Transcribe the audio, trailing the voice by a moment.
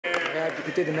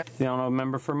The honourable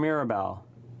member for Mirabel.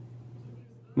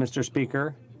 Mr.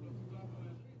 Speaker,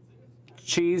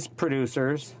 cheese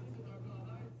producers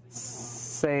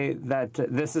say that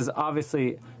this is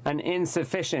obviously an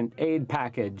insufficient aid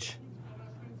package.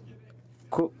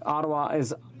 Ottawa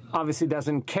obviously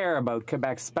doesn't care about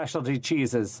Quebec's specialty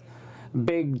cheeses.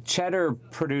 Big cheddar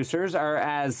producers are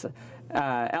as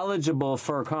eligible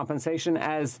for compensation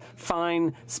as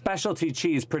fine specialty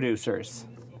cheese producers.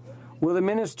 Will the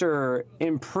minister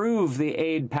improve the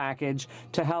aid package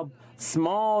to help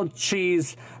small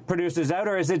cheese producers out,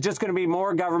 or is it just going to be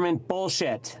more government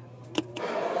bullshit?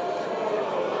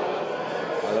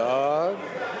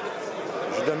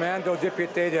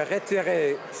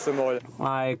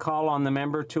 I call on the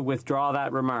member to withdraw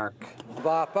that remark.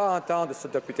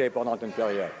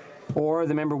 Or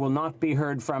the member will not be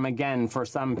heard from again for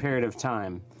some period of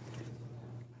time.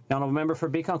 The honourable member for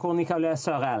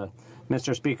Bécancour-Nicolet-Sorel.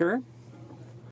 Mr. Speaker.